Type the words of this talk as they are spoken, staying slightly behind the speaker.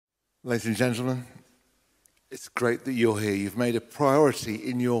Ladies and gentlemen, it's great that you're here. You've made a priority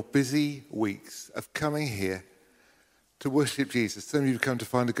in your busy weeks of coming here to worship Jesus. Some of you have come to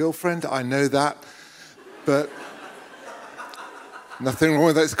find a girlfriend, I know that, but nothing wrong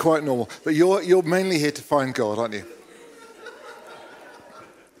with that, it's quite normal. But you're mainly here to find God, aren't you?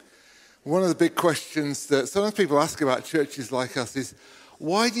 One of the big questions that sometimes people ask about churches like us is,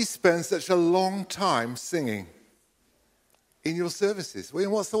 why do you spend such a long time singing in your services?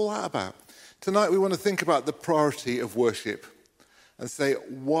 Well, what's all that about? Tonight we want to think about the priority of worship and say,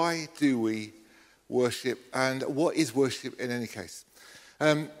 why do we worship and what is worship in any case?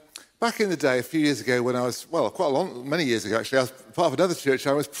 Back in the day, a few years ago when I was, many years ago actually, I was part of another church,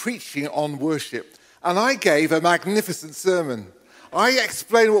 I was preaching on worship and I gave a magnificent sermon. I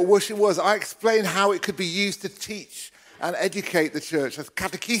explained what worship was. I explained how it could be used to teach and educate the church as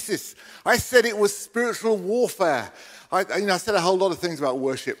catechesis. I said it was spiritual warfare. I said a whole lot of things about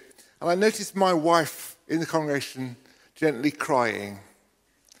worship. And I noticed my wife in the congregation gently crying.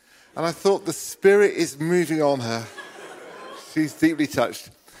 And I thought the Spirit is moving on her. She's deeply touched.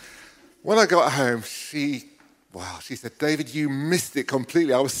 When I got home, she said, David, you missed it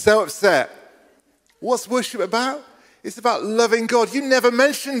completely. I was so upset. What's worship about? It's about loving God. You never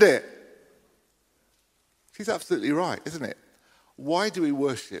mentioned it. She's absolutely right, isn't it? Why do we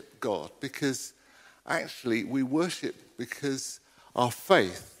worship God? Because actually we worship because our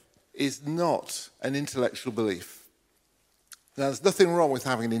faith is not an intellectual belief. Now, there's nothing wrong with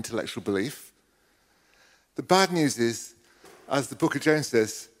having an intellectual belief. The bad news is, as the book of James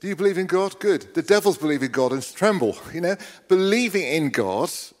says, do you believe in God? Good. The devils believe in God and tremble. Believing in God,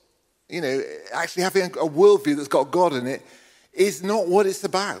 actually having a worldview that's got God in it is not what it's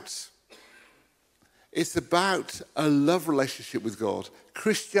about. It's about a love relationship with God.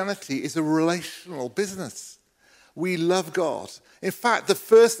 Christianity is a relational business. We love God. In fact, the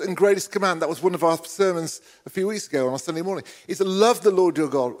first and greatest command, that was one of our sermons a few weeks ago on a Sunday morning, is to love the Lord your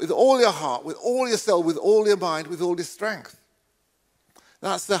God with all your heart, with all your soul, with all your mind, with all your strength.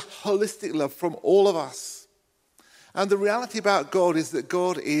 That's the holistic love from all of us. And the reality about God is that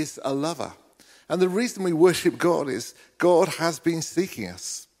God is a lover. And the reason we worship God is God has been seeking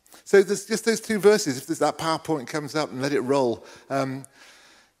us. So there's just those two verses. If that PowerPoint comes up and let it roll. Emma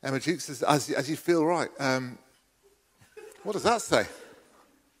Duke says, as you feel right. What does that say?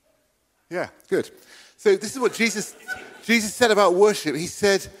 Yeah, good. So this is what Jesus said about worship. He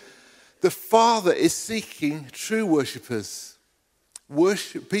said, the Father is seeking true worshippers.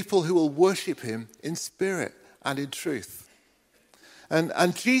 People who will worship him in spirit and in truth.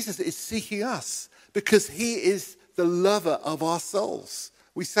 And Jesus is seeking us because he is the lover of our souls.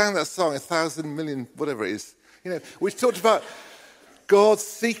 We sang that song, 1,000 million, whatever it is, which talked about God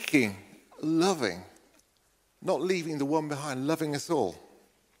seeking, loving, not leaving the one behind, loving us all.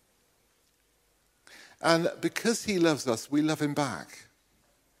 And because he loves us, we love him back.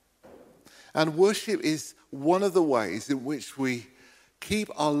 And worship is one of the ways in which we keep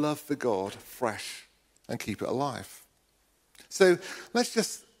our love for God fresh and keep it alive. So let's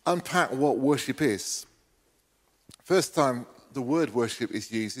just unpack what worship is. First time the word worship is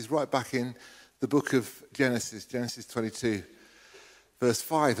used is right back in the book of Genesis 22, verse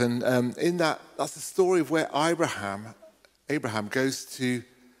 5. And in that's the story of where Abraham goes to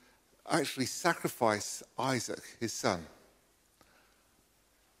actually sacrifice Isaac, his son.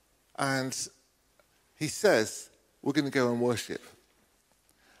 And he says, we're going to go and worship.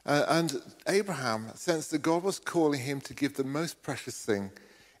 And Abraham sensed that God was calling him to give the most precious thing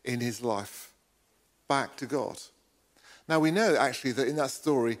in his life back to God. Now we know actually that in that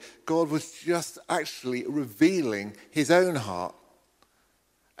story, God was just actually revealing his own heart.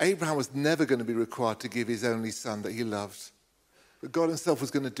 Abraham was never going to be required to give his only son that he loved. But God himself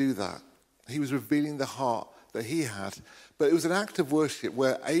was going to do that. He was revealing the heart that he had. But it was an act of worship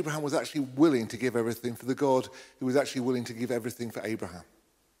where Abraham was actually willing to give everything for the God who was actually willing to give everything for Abraham.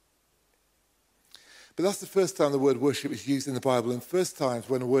 But that's the first time the word worship is used in the Bible. And first times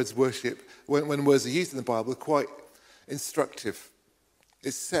when words are used in the Bible are quite instructive.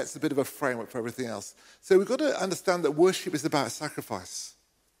 It sets a bit of a framework for everything else. So we've got to understand that worship is about sacrifice.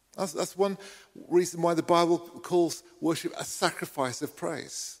 That's one reason why the Bible calls worship a sacrifice of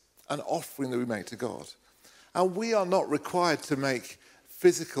praise, an offering that we make to God. And we are not required to make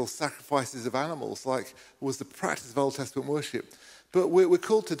physical sacrifices of animals like was the practice of Old Testament worship. But we're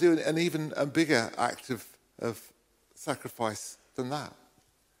called to do an even a bigger act of sacrifice than that.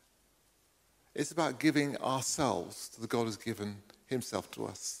 It's about giving ourselves to the God who's given himself to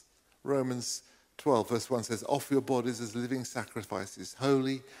us. Romans 12, verse 1 says, offer your bodies as living sacrifices,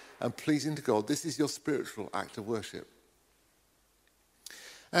 holy and pleasing to God. This is your spiritual act of worship.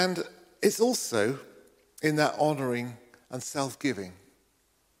 And it's also in that honouring and self-giving.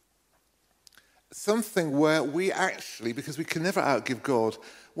 Something where we actually, because we can never outgive God,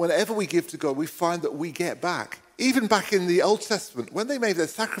 whenever we give to God, we find that we get back. Even back in the Old Testament, when they made their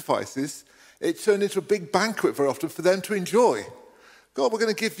sacrifices, it turned into a big banquet very often for them to enjoy. God, we're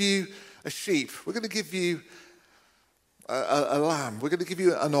going to give you a sheep. We're going to give you a lamb. We're going to give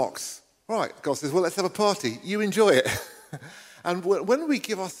you an ox. All right, God says, well, let's have a party. You enjoy it. And when we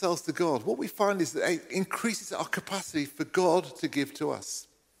give ourselves to God, what we find is that it increases our capacity for God to give to us.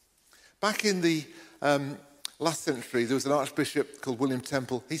 Back in the last century, there was an archbishop called William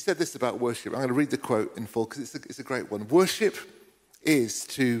Temple. He said this about worship. I'm going to read the quote in full because it's a great one. Worship is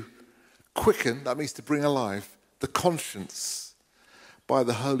to quicken, that means to bring alive, the conscience by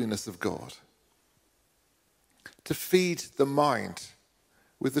the holiness of God. To feed the mind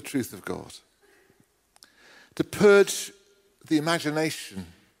with the truth of God. To purge the imagination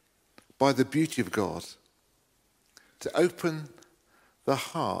by the beauty of God. To open the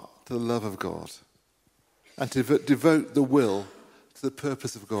heart to the love of God, and to devote the will to the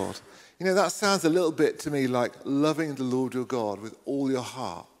purpose of God. You know, that sounds a little bit to me like loving the Lord your God with all your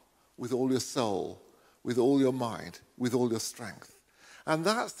heart, with all your soul, with all your mind, with all your strength. And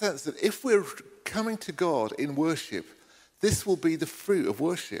that sense that if we're coming to God in worship, this will be the fruit of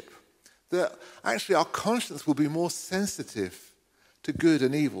worship. That actually our conscience will be more sensitive to good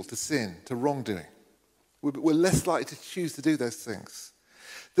and evil, to sin, to wrongdoing. We're less likely to choose to do those things.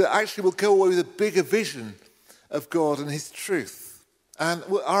 That actually will go away with a bigger vision of God and his truth. And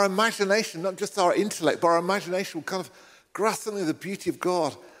our imagination, not just our intellect, but our imagination will kind of grasp something of the beauty of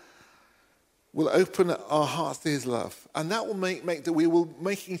God, will open our hearts to his love. And that will make that we will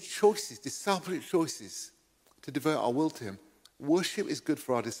making choices, discipleship choices, to devote our will to him. Worship is good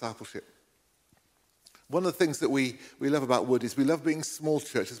for our discipleship. One of the things that we love about Wood is we love being small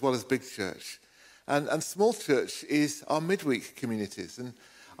church as well as big church. And small church is our midweek communities. And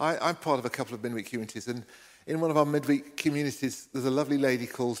I'm part of a couple of midweek communities, and in one of our midweek communities, there's a lovely lady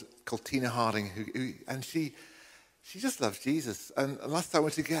called Tina Harding, and she just loves Jesus. And last time we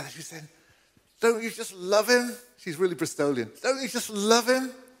were together, she said, "Don't you just love him?" She's really Bristolian. "Don't you just love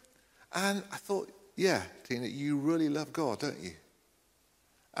him?" And I thought, yeah, Tina, you really love God, don't you?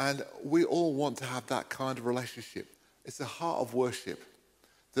 And we all want to have that kind of relationship. It's a heart of worship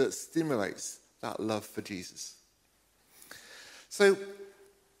that stimulates that love for Jesus. So,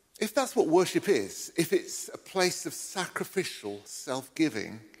 if that's what worship is, if it's a place of sacrificial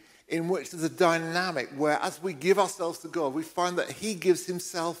self-giving in which there's a dynamic where as we give ourselves to God, we find that he gives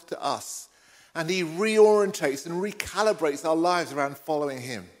himself to us and he reorientates and recalibrates our lives around following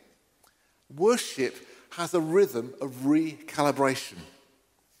him. Worship has a rhythm of recalibration.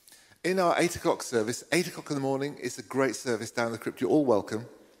 In our 8 o'clock service, 8 o'clock in the morning is a great service down the crypt. You're all welcome.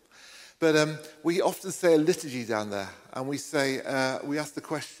 But we often say a liturgy down there, and we ask the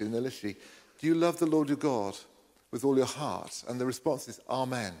question in the liturgy, do you love the Lord your God with all your heart? And the response is,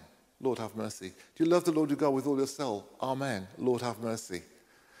 Amen, Lord have mercy. Do you love the Lord your God with all your soul? Amen, Lord have mercy.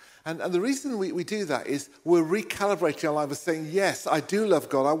 And the reason we do that is we're recalibrating our life by saying, yes, I do love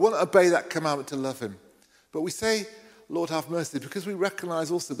God. I want to obey that commandment to love him. But we say, Lord have mercy, because we recognize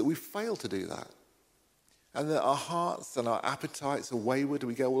also that we fail to do that. And that our hearts and our appetites are wayward and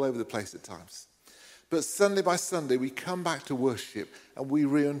we go all over the place at times. But Sunday by Sunday, we come back to worship and we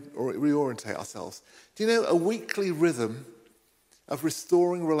reorientate ourselves. Do you know, a weekly rhythm of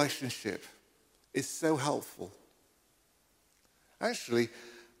restoring relationship is so helpful. Actually,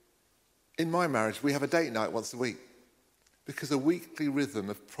 in my marriage, we have a date night once a week because a weekly rhythm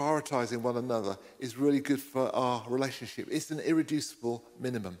of prioritizing one another is really good for our relationship. It's an irreducible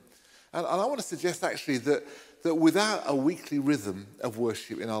minimum. And I want to suggest actually that without a weekly rhythm of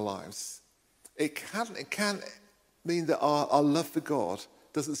worship in our lives, it can mean that our love for God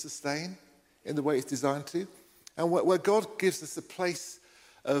doesn't sustain in the way it's designed to. And where God gives us a place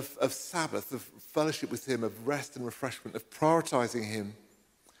of Sabbath, of fellowship with him, of rest and refreshment, of prioritizing him,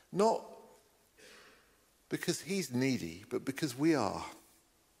 not because he's needy, but because we are.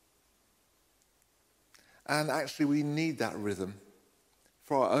 And actually we need that rhythm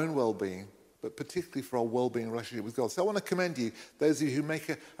for our own well-being, but particularly for our well-being relationship with God. So I want to commend you, those of you who make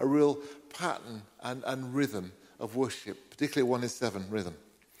a real pattern and rhythm of worship, particularly 1-in-7 rhythm.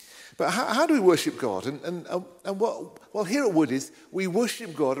 But how do we worship God? Well, here at Woodies, we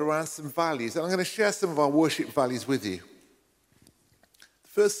worship God around some values, and I'm going to share some of our worship values with you. The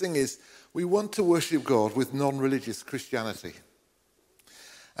first thing is, we want to worship God with non-religious Christianity.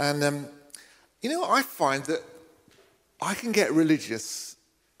 And, I find that I can get religious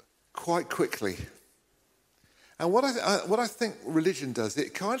quite quickly. And what I think religion does,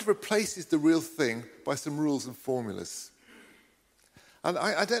 it kind of replaces the real thing by some rules and formulas. And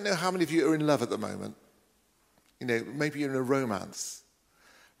I don't know how many of you are in love at the moment. You know, maybe you're in a romance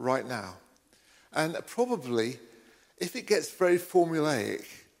right now. And probably, if it gets very formulaic,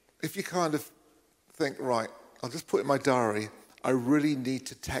 if you kind of think, right, I'll just put in my diary, I really need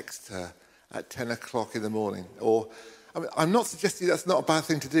to text her at 10 o'clock in the morning. Or, I mean, I'm not suggesting that's not a bad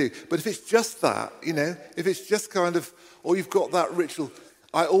thing to do, but if it's just that, you know, if it's just kind of, or you've got that ritual,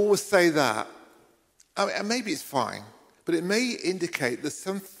 I always say that, I mean, and maybe it's fine, but it may indicate there's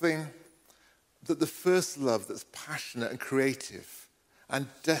something that the first love that's passionate and creative and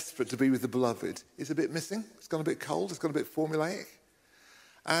desperate to be with the beloved is a bit missing. It's gone a bit cold, it's gone a bit formulaic.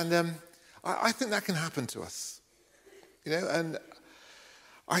 And I think that can happen to us, you know, and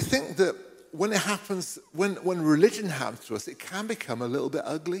I think that when it happens, when religion happens to us, it can become a little bit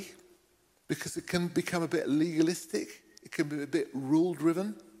ugly because it can become a bit legalistic. It can be a bit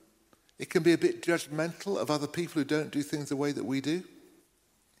rule-driven. It can be a bit judgmental of other people who don't do things the way that we do.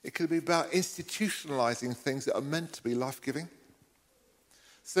 It can be about institutionalizing things that are meant to be life-giving.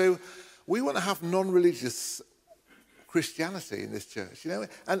 So we want to have non-religious Christianity in this church, you know.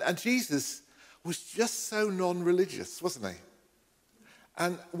 And Jesus was just so non-religious, wasn't he?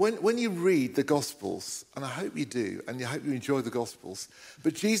 And when you read the Gospels, and I hope you do, and I hope you enjoy the Gospels,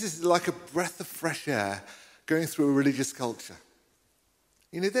 but Jesus is like a breath of fresh air going through a religious culture.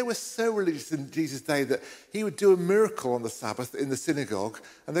 You know, they were so religious in Jesus' day that he would do a miracle on the Sabbath in the synagogue,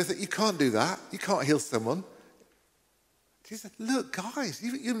 and they said, you can't do that. You can't heal someone. Jesus said, look, guys,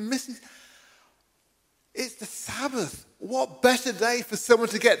 you're missing. It's the Sabbath. What better day for someone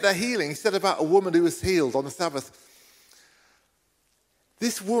to get their healing? He said about a woman who was healed on the Sabbath.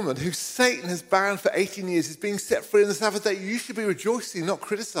 This woman who Satan has bound for 18 years is being set free on the Sabbath day. You should be rejoicing, not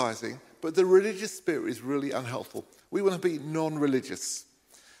criticizing. But the religious spirit is really unhelpful. We want to be non-religious.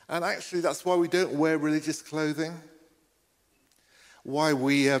 And actually, that's why we don't wear religious clothing. Why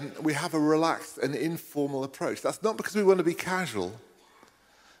we have a relaxed and informal approach. That's not because we want to be casual,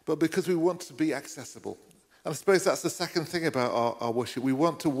 but because we want to be accessible. And I suppose that's the second thing about our worship. We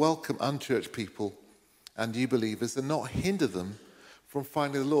want to welcome unchurched people and new believers and not hinder them from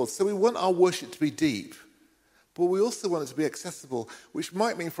finding the Lord. So we want our worship to be deep, but we also want it to be accessible, which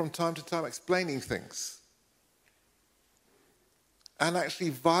might mean from time to time explaining things and actually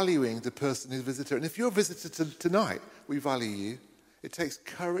valuing the person who's a visitor. And if you're a visitor tonight, we value you. It takes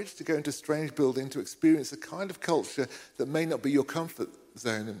courage to go into a strange building to experience a kind of culture that may not be your comfort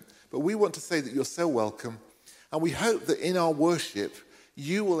zone. But we want to say that you're so welcome. And we hope that in our worship,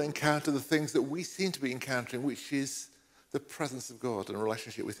 you will encounter the things that we seem to be encountering, which is the presence of God and a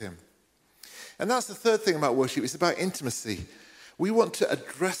relationship with him. And that's the third thing about worship. It's about intimacy. We want to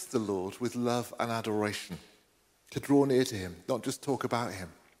address the Lord with love and adoration, to draw near to him, not just talk about him.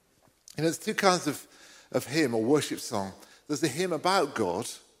 And there's two kinds of hymn or worship song. There's the hymn about God,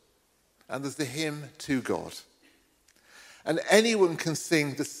 and there's the hymn to God. And anyone can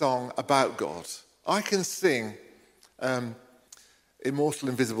sing the song about God. I can sing immortal,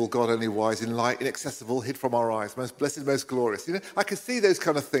 invisible, God only wise, in light, inaccessible, hid from our eyes, most blessed, most glorious. You know, I can see those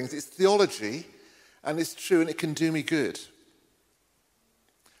kind of things. It's theology, and it's true, and it can do me good.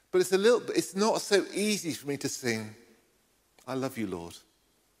 But it's not so easy for me to sing, I love you, Lord,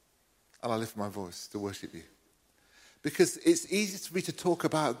 and I lift my voice to worship you. Because it's easy for me to talk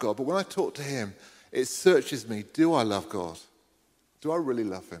about God, but when I talk to him, it searches me. Do I love God? Do I really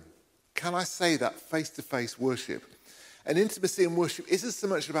love him? Can I say that face-to-face worship? And intimacy in worship isn't so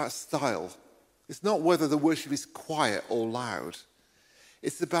much about style. It's not whether the worship is quiet or loud.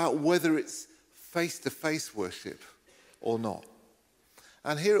 It's about whether it's face-to-face worship or not.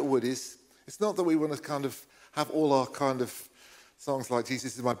 And here at Woody's, it's not that we want to kind of have all our kind of songs like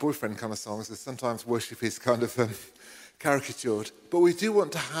Jesus is my boyfriend kind of songs, because sometimes worship is kind of caricatured. But we do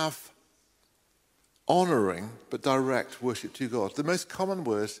want to have honouring but direct worship to God. The most common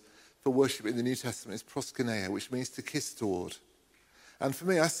word for worship in the New Testament is proskuneo, which means to kiss toward. And for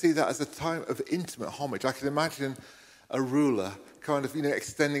me, I see that as a time of intimate homage. I can imagine a ruler kind of,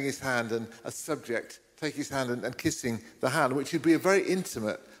 extending his hand and a subject taking his hand and kissing the hand, which would be a very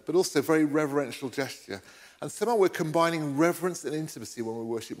intimate but also very reverential gesture. And somehow we're combining reverence and intimacy when we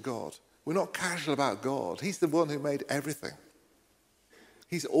worship God. We're not casual about God. He's the one who made everything.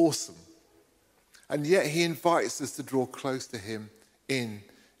 He's awesome. And yet he invites us to draw close to him in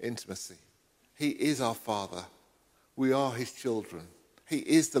intimacy. He is our Father. We are his children. He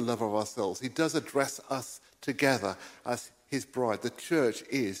is the lover of our souls. He does address us together as his bride. The church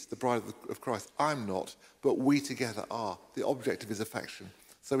is the bride of Christ. I'm not, but we together are the object of his affection.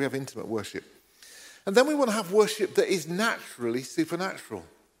 So we have intimate worship. And then we want to have worship that is naturally supernatural.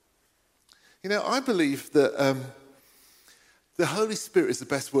 You know, I believe that the Holy Spirit is the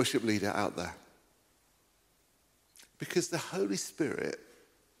best worship leader out there. Because the Holy Spirit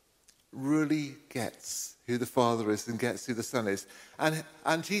really gets who the Father is and gets who the Son is.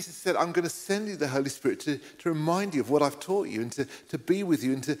 And Jesus said, I'm going to send you the Holy Spirit to remind you of what I've taught you and to be with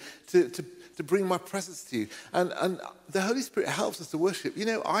you and to bring my presence to you. And the Holy Spirit helps us to worship. You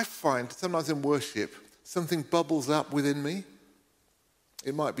know, I find sometimes in worship, something bubbles up within me.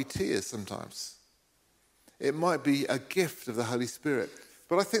 It might be tears sometimes. It might be a gift of the Holy Spirit.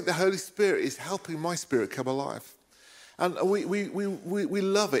 But I think the Holy Spirit is helping my spirit come alive. And we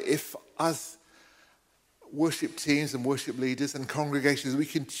love it if, as worship teams and worship leaders and congregations, we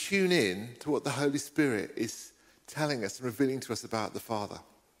can tune in to what the Holy Spirit is telling us and revealing to us about the Father.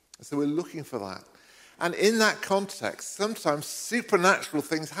 And so we're looking for that. And in that context, sometimes supernatural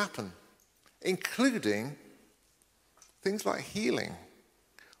things happen, including things like healing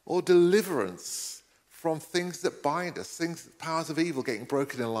or deliverance from things that bind us, powers of evil getting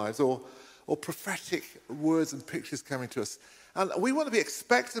broken in our lives, or prophetic words and pictures coming to us. And we want to be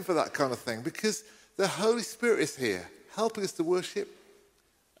expectant for that kind of thing because the Holy Spirit is here, helping us to worship.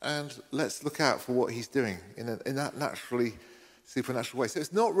 And let's look out for what he's doing in that naturally supernatural way. So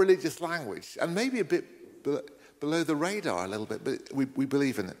it's not religious language, and maybe a bit below the radar a little bit, but we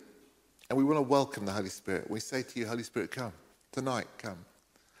believe in it. And we want to welcome the Holy Spirit. We say to you, Holy Spirit, come. Tonight, come.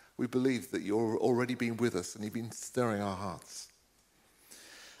 We believe that you're already been with us and you've been stirring our hearts.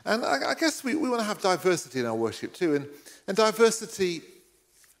 And I guess we want to have diversity in our worship too. And diversity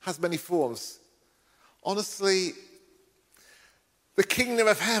has many forms. Honestly, the kingdom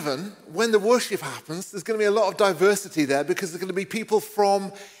of heaven, when the worship happens, there's going to be a lot of diversity there because there's going to be people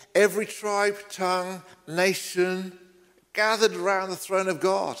from every tribe, tongue, nation, gathered around the throne of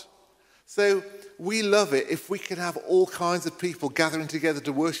God. So we love it if we can have all kinds of people gathering together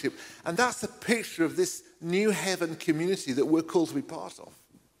to worship. And that's a picture of this new heaven community that we're called to be part of.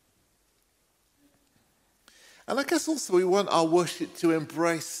 And I guess also we want our worship to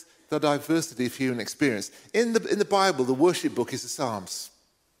embrace the diversity of human experience. In the Bible, the worship book is the Psalms.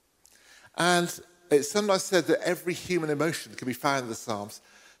 And it's sometimes said that every human emotion can be found in the Psalms.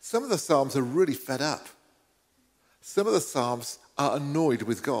 Some of the Psalms are really fed up. Some of the Psalms are annoyed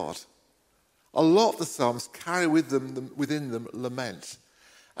with God. A lot of the Psalms carry within them lament.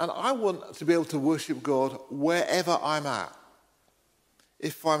 And I want to be able to worship God wherever I'm at.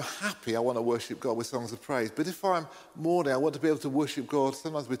 If I'm happy, I want to worship God with songs of praise. But if I'm mourning, I want to be able to worship God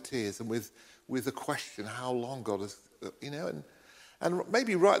sometimes with tears and with a question, how long God is, And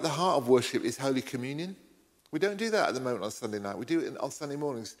maybe right at the heart of worship is Holy Communion. We don't do that at the moment on Sunday night. We do it on Sunday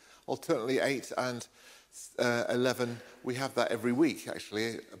mornings, alternately 8 and 11. We have that every week,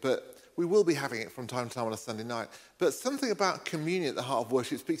 actually. But we will be having it from time to time on a Sunday night. But something about communion at the heart of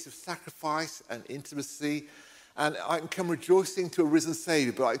worship speaks of sacrifice and intimacy. And I can come rejoicing to a risen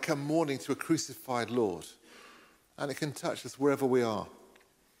Saviour, but I can come mourning to a crucified Lord. And it can touch us wherever we are.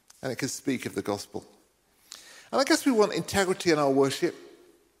 And it can speak of the gospel. And I guess we want integrity in our worship.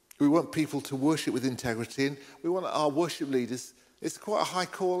 We want people to worship with integrity. And we want our worship leaders. It's quite a high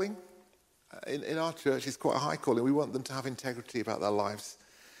calling. In our church, it's quite a high calling. We want them to have integrity about their lives.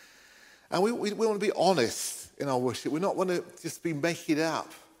 And we want to be honest in our worship. We don't want to just be making it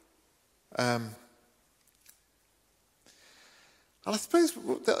up. And I suppose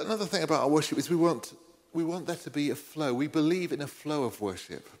another thing about our worship is we want there to be a flow. We believe in a flow of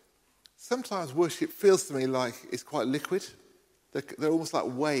worship. Sometimes worship feels to me like it's quite liquid. They're almost like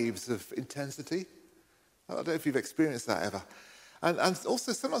waves of intensity. I don't know if you've experienced that ever. And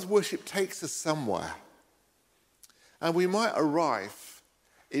also sometimes worship takes us somewhere. And we might arrive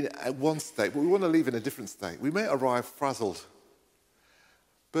in one state, but we want to leave in a different state. We may arrive frazzled.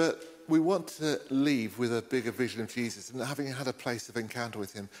 But we want to leave with a bigger vision of Jesus and having had a place of encounter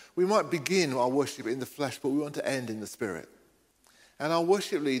with him. We might begin our worship in the flesh, but we want to end in the spirit. And our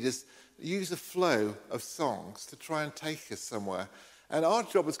worship leaders use a flow of songs to try and take us somewhere. And our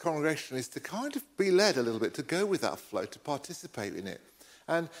job as congregation is to kind of be led a little bit, to go with that flow, to participate in it.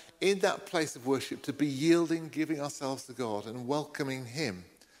 And in that place of worship, to be yielding, giving ourselves to God and welcoming him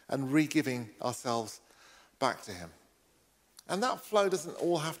and re-giving ourselves back to him. And that flow doesn't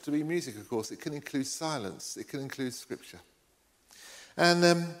all have to be music, of course. It can include silence. It can include scripture. And,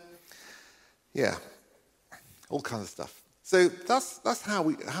 all kinds of stuff. So that's how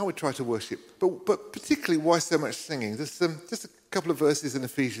we try to worship. But particularly, why so much singing? There's just a couple of verses in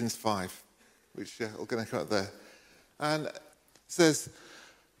Ephesians 5, which are going to come up there. And it says,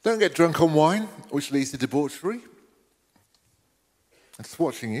 don't get drunk on wine, which leads to debauchery. I'm just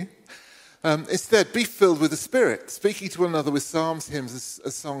watching you. Instead, be filled with the Spirit, speaking to one another with psalms, hymns,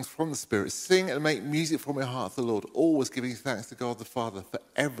 and songs from the Spirit. Sing and make music from your heart to the Lord, always giving thanks to God the Father for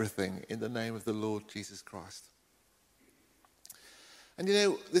everything in the name of the Lord Jesus Christ. And you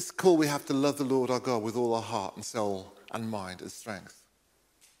know, this call we have to love the Lord our God with all our heart and soul and mind and strength.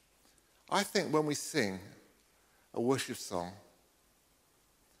 I think when we sing a worship song,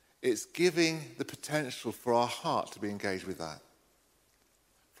 it's giving the potential for our heart to be engaged with that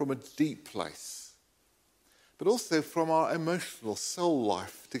from a deep place, but also from our emotional soul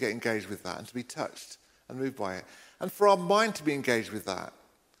life to get engaged with that and to be touched and moved by it, and for our mind to be engaged with that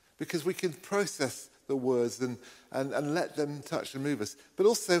because we can process the words and let them touch and move us. But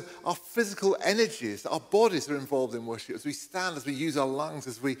also our physical energies, our bodies are involved in worship as we stand, as we use our lungs,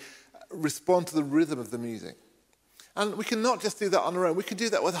 as we respond to the rhythm of the music. And we can not just do that on our own, we can do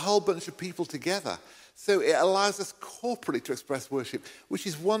that with a whole bunch of people together. So it allows us corporately to express worship, which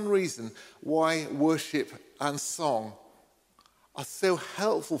is one reason why worship and song are so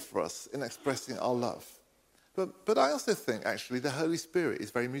helpful for us in expressing our love. But I also think, actually, the Holy Spirit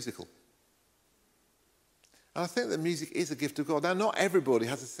is very musical. And I think that music is a gift of God. Now, not everybody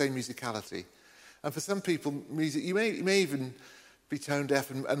has the same musicality. And for some people, music, you may even be tone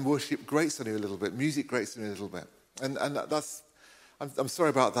deaf and worship grates on you a little bit. Music grates on you a little bit. And that's, I'm sorry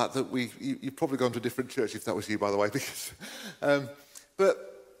about that you've probably gone to a different church if that was you, by the way, because, and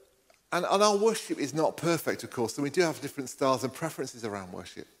our worship is not perfect, of course, and we do have different styles and preferences around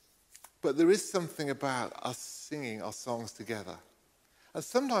worship. But there is something about us singing our songs together. And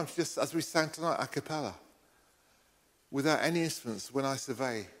sometimes just as we sang tonight a cappella, without any instruments, when I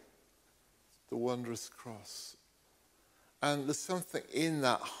survey the wondrous cross. And there's something in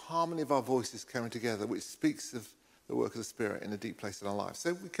that harmony of our voices coming together which speaks of the work of the Spirit in a deep place in our lives.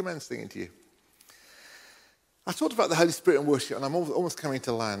 So we commend singing to you. I talked about the Holy Spirit and worship, and I'm almost coming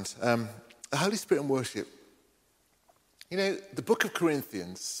to land. The Holy Spirit and worship. You know, the book of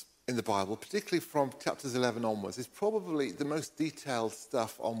Corinthians in the Bible, particularly from chapters 11 onwards, is probably the most detailed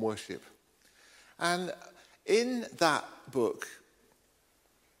stuff on worship. And in that book,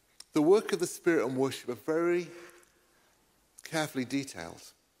 the work of the Spirit and worship are very carefully detailed.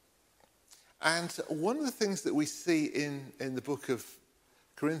 And one of the things that we see in the book of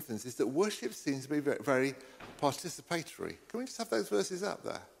Corinthians is that worship seems to be very, very participatory. Can we just have those verses up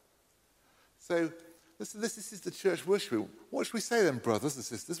there? So this is the church worship. What should we say then, brothers and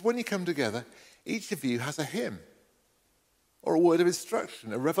sisters? When you come together, each of you has a hymn or a word of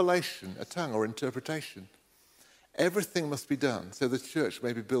instruction, a revelation, a tongue or interpretation. Everything must be done so the church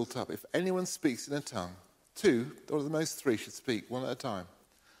may be built up. If anyone speaks in a tongue, 2 or at the most 3 should speak, one at a time.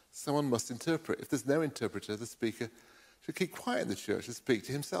 Someone must interpret. If there's no interpreter, the speaker should keep quiet in the church and speak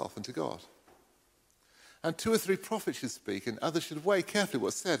to himself and to God. And 2 or 3 prophets should speak, and others should weigh carefully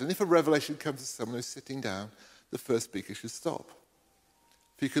what's said. And if a revelation comes to someone who's sitting down, the first speaker should stop.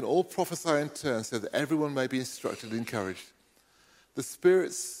 For you can all prophesy in turn so that everyone may be instructed and encouraged. The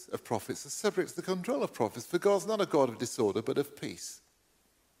spirits of prophets are subject to the control of prophets, for God's not a God of disorder, but of peace,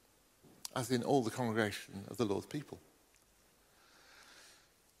 as in all the congregation of the Lord's people.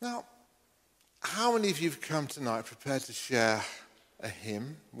 Now, how many of you have come tonight prepared to share a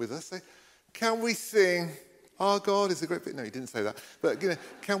hymn with us? So, can we sing, "Our God is a great..." No, you didn't say that. But, you know,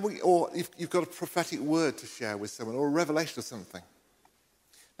 can we, or if you've got a prophetic word to share with someone, or a revelation or something.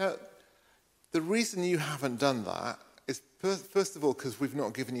 Now, the reason you haven't done that is, first of all, because we've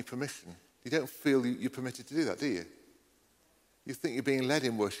not given you permission. You don't feel you're permitted to do that, do you? You think you're being led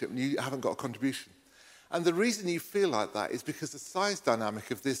in worship and you haven't got a contribution. And the reason you feel like that is because the size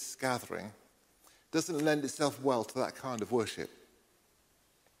dynamic of this gathering doesn't lend itself well to that kind of worship.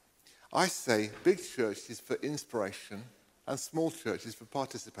 I say big churches for inspiration and small churches for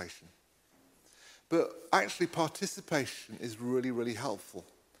participation. But actually participation is really, really helpful.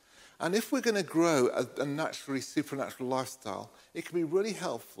 And if we're going to grow a naturally supernatural lifestyle, it can be really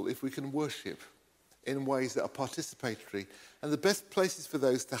helpful if we can worship in ways that are participatory. And the best places for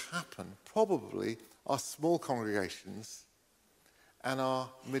those to happen probably are small congregations and our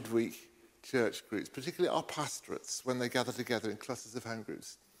midweek church groups, particularly our pastorates when they gather together in clusters of home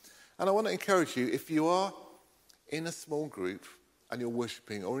groups. And I want to encourage you, if you are in a small group and you're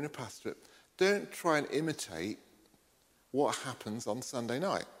worshipping or in a pastorate, don't try and imitate what happens on Sunday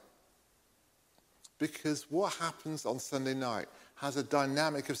night. Because what happens on Sunday night has a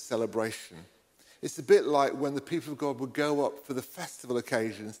dynamic of celebration. It's a bit like when the people of God would go up for the festival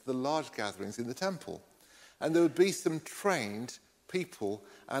occasions, the large gatherings in the temple. And there would be some trained people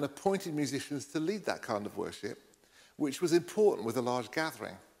and appointed musicians to lead that kind of worship, which was important with a large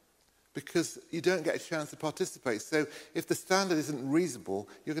gathering. because you don't get a chance to participate. So if the standard isn't reasonable,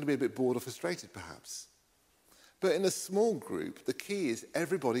 you're going to be a bit bored or frustrated perhaps. But in a small group, the key is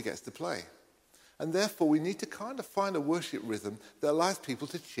everybody gets to play. And therefore, we need to kind of find a worship rhythm that allows people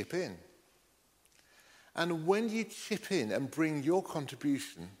to chip in. And when you chip in and bring your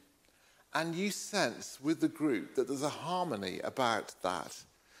contribution, and you sense with the group that there's a harmony about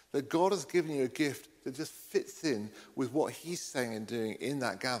that God has given you a gift that just fits in with what he's saying and doing in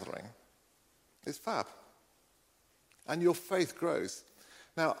that gathering, it's fab. And your faith grows.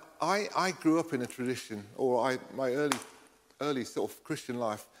 Now, I grew up in a tradition, my early sort of Christian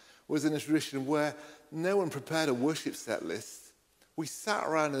life was in a tradition where no one prepared a worship set list. We sat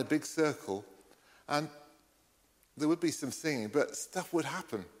around in a big circle, and there would be some singing, but stuff would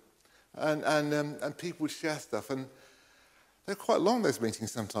happen. And people would share stuff. And they're quite long, those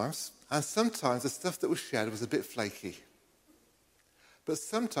meetings sometimes. And sometimes the stuff that was shared was a bit flaky. But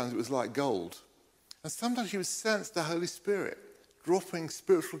sometimes it was like gold. And sometimes you would sense the Holy Spirit dropping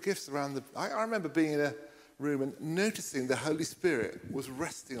spiritual gifts around I remember being in a room and noticing the Holy Spirit was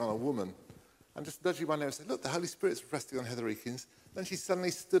resting on a woman. And just nudging my nose and saying, look, the Holy Spirit's resting on Heather Eakins. Then she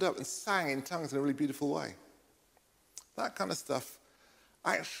suddenly stood up and sang in tongues in a really beautiful way. That kind of stuff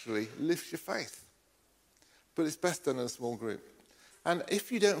actually lifts your faith. But it's best done in a small group. And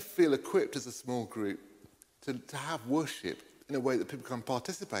if you don't feel equipped as a small group to have worship in a way that people can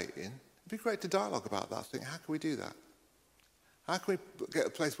participate in, it'd be great to dialogue about that. Think, how can we do that? How can we get a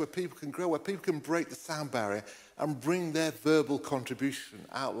place where people can grow, where people can break the sound barrier and bring their verbal contribution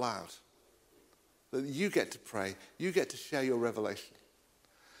out loud? That you get to pray, you get to share your revelation.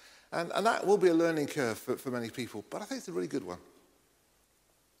 And that will be a learning curve for many people, but I think it's a really good one.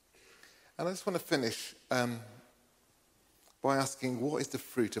 And I just want to finish by asking, what is the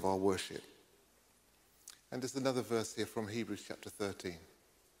fruit of our worship? And there's another verse here from Hebrews chapter 13.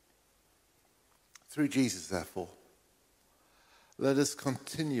 Through Jesus, therefore, let us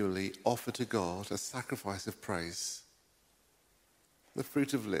continually offer to God a sacrifice of praise, the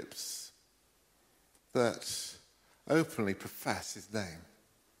fruit of lips that openly profess his name.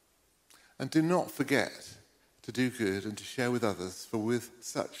 And do not forget to do good and to share with others, for with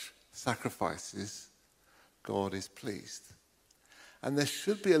such sacrifices, God is pleased. And there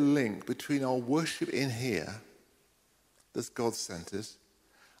should be a link between our worship in here, that's God-centered,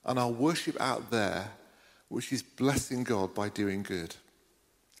 and our worship out there, which is blessing God by doing good.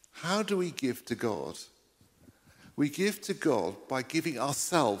 How do we give to God? We give to God by giving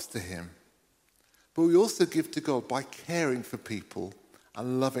ourselves to him. But we also give to God by caring for people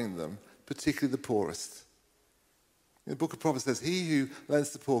and loving them, particularly the poorest. The book of Proverbs says, he who lends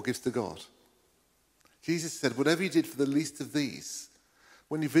to the poor gives to God. Jesus said, whatever you did for the least of these,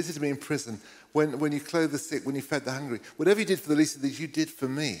 when you visited me in prison, when you clothed the sick, when you fed the hungry, whatever you did for the least of these, you did for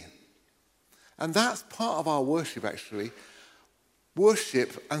me. And that's part of our worship, actually.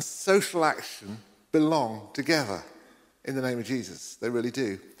 Worship and social action belong together in the name of Jesus. They really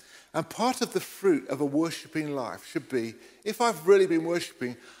do. And part of the fruit of a worshiping life should be, if I've really been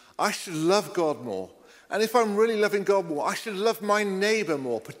worshiping, I should love God more. And if I'm really loving God more, I should love my neighbour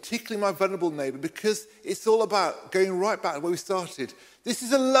more, particularly my vulnerable neighbour, because it's all about going right back to where we started. This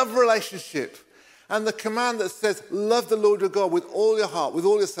is a love relationship. And the command that says, love the Lord your God with all your heart, with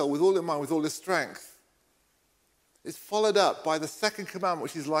all your soul, with all your mind, with all your strength, is followed up by the second commandment,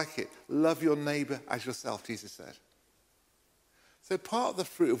 which is like it. Love your neighbour as yourself, Jesus said. So part of the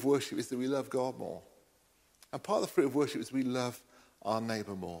fruit of worship is that we love God more. And part of the fruit of worship is we love our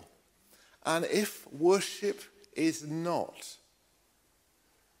neighbour more. And if worship is not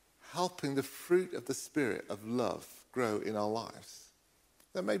helping the fruit of the Spirit of love grow in our lives,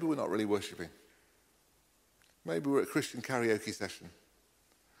 then maybe we're not really worshipping. Maybe we're at a Christian karaoke session.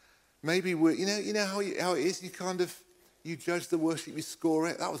 Maybe we're, you know how it is, you judge the worship, you score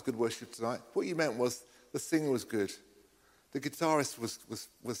it. That was good worship tonight. What you meant was the singer was good. The guitarist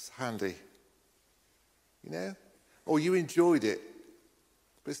was handy. Or you enjoyed it.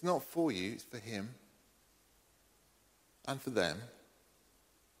 But it's not for you, it's for him and for them.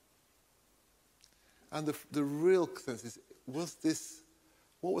 And the real sense is,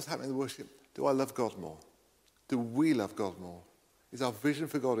 what was happening in the worship? Do I love God more? Do we love God more? Is our vision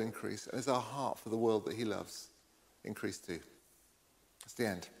for God increased? And is our heart for the world that he loves increased too? That's the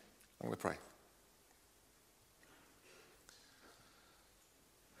end. I'm going to pray.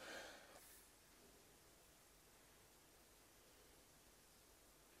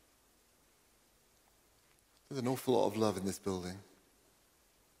 There's an awful lot of love in this building.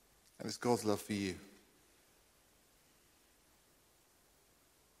 And it's God's love for you.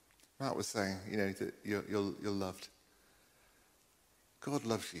 Matt was saying, that you're loved. God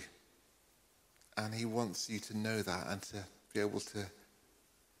loves you. And he wants you to know that and to be able to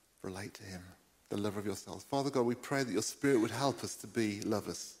relate to him, the lover of yourselves. Father God, we pray that your Spirit would help us to be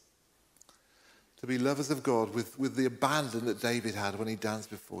lovers. To be lovers of God with the abandon that David had when he danced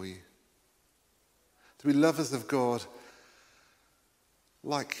before you. To be lovers of God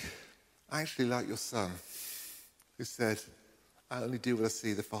like your son, who said, I only do what I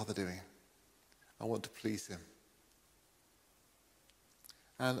see the Father doing. I want to please him.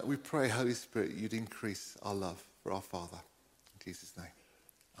 And we pray, Holy Spirit, you'd increase our love for our Father. In Jesus' name,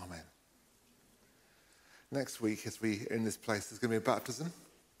 amen. Next week, as we are in this place, there's going to be a baptism.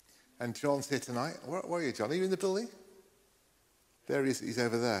 And John's here tonight. Where are you, John? Are you in the building? There he is. He's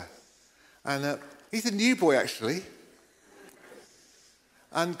over there. And he's a new boy, actually.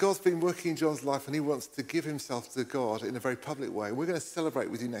 And God's been working in John's life, and he wants to give himself to God in a very public way. We're going to celebrate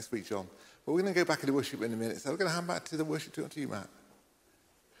with you next week, John. But we're going to go back into worship in a minute. So we're going to hand back to the worship to you, Matt.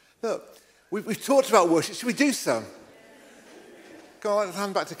 Look, we've talked about worship. Should we do some? Go on, let's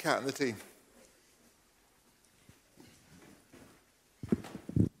hand back to Kat and the team.